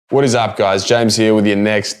What is up, guys? James here with your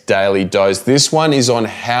next daily dose. This one is on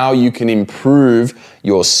how you can improve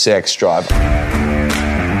your sex drive.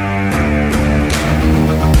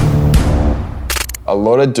 A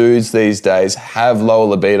lot of dudes these days have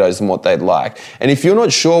lower libidos than what they'd like. And if you're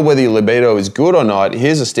not sure whether your libido is good or not,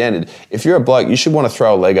 here's a standard. If you're a bloke, you should want to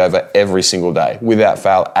throw a leg over every single day, without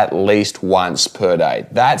fail, at least once per day.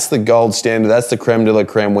 That's the gold standard. That's the creme de la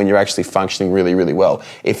creme when you're actually functioning really, really well.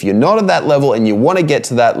 If you're not at that level and you want to get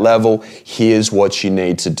to that level, here's what you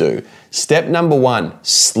need to do. Step number one,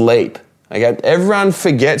 sleep. Okay, everyone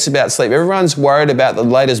forgets about sleep. Everyone's worried about the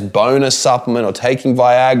latest bonus supplement or taking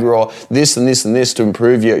Viagra or this and this and this to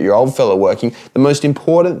improve your old fella working. The most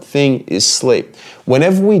important thing is sleep.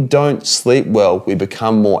 Whenever we don't sleep well, we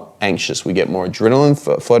become more anxious. We get more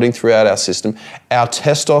adrenaline floating throughout our system. Our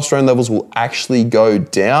testosterone levels will actually go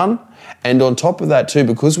down. And on top of that too,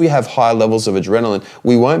 because we have high levels of adrenaline,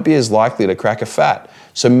 we won't be as likely to crack a fat.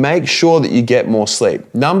 So make sure that you get more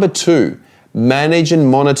sleep. Number two, manage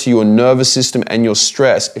and monitor your nervous system and your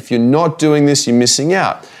stress. If you're not doing this, you're missing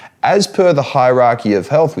out. As per the hierarchy of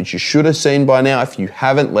health, which you should have seen by now, if you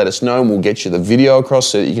haven't, let us know and we'll get you the video across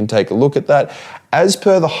so that you can take a look at that. As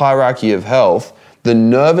per the hierarchy of health, the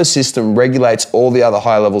nervous system regulates all the other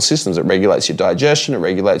high-level systems. It regulates your digestion, it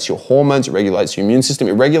regulates your hormones, it regulates your immune system,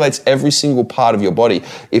 it regulates every single part of your body.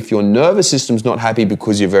 If your nervous system's not happy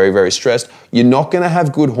because you're very, very stressed, you're not going to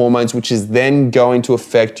have good hormones, which is then going to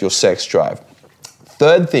affect your sex drive.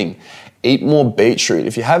 Third thing, eat more beetroot.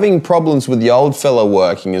 If you're having problems with the old fella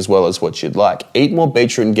working as well as what you'd like, eat more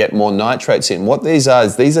beetroot and get more nitrates in. What these are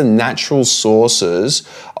is these are natural sources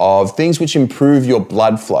of things which improve your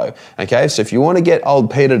blood flow. Okay, so if you want to get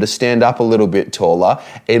old Peter to stand up a little bit taller,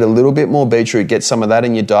 eat a little bit more beetroot, get some of that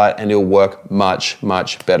in your diet, and it'll work much,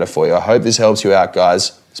 much better for you. I hope this helps you out,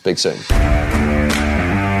 guys. Speak soon.